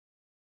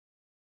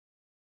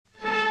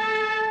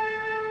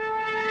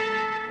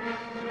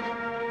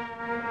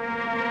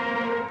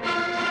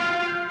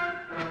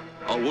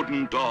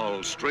wooden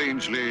doll,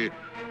 strangely,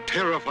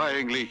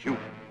 terrifyingly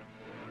human.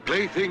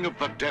 Plaything of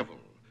the devil,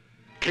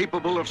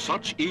 capable of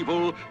such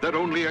evil that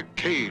only a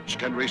cage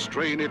can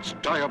restrain its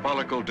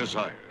diabolical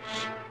desires.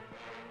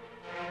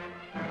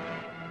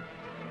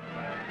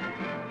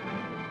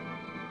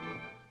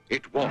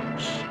 It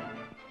walks.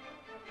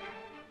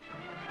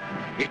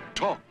 It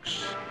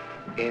talks.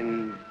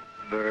 In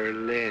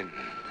Berlin,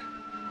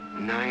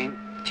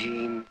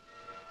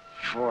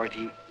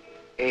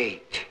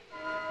 1948.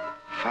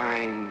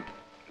 Find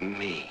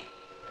me.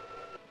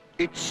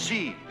 It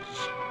sees.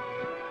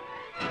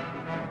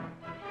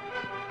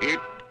 It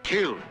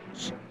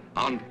kills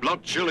on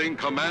blood-chilling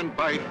command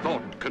by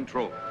thought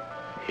control.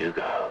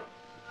 Hugo,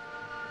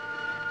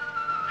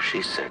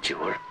 she said you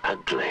were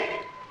ugly.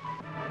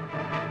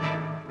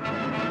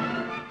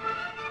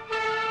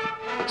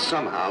 But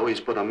somehow he's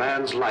put a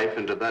man's life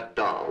into that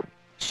doll.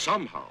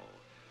 Somehow,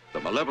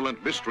 the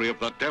malevolent mystery of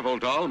the devil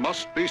doll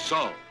must be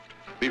solved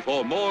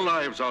before more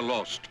lives are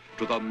lost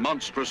to the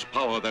monstrous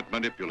power that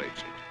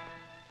manipulates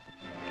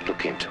it.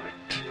 Look into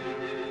it.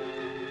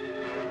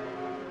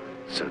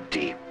 So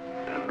deep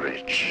and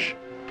rich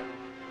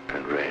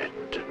and red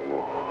and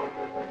warm.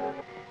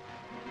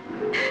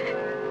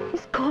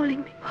 He's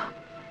calling me, Mom.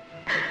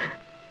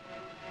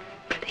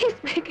 Please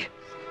make him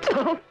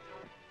stop.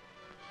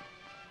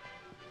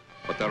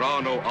 But there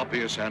are no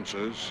obvious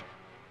answers,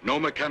 no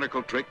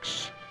mechanical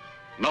tricks,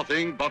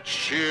 nothing but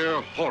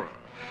sheer horror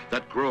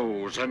that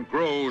grows and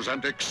grows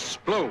and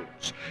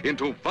explodes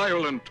into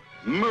violent,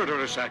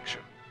 murderous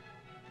action.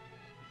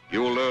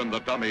 You'll learn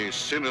the dummy's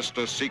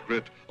sinister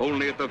secret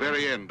only at the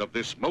very end of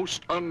this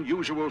most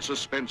unusual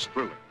suspense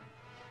thriller.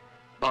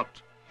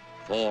 But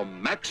for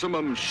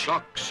maximum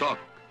shock,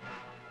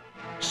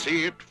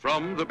 see it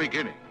from the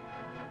beginning.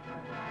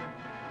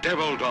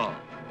 Devil Doll.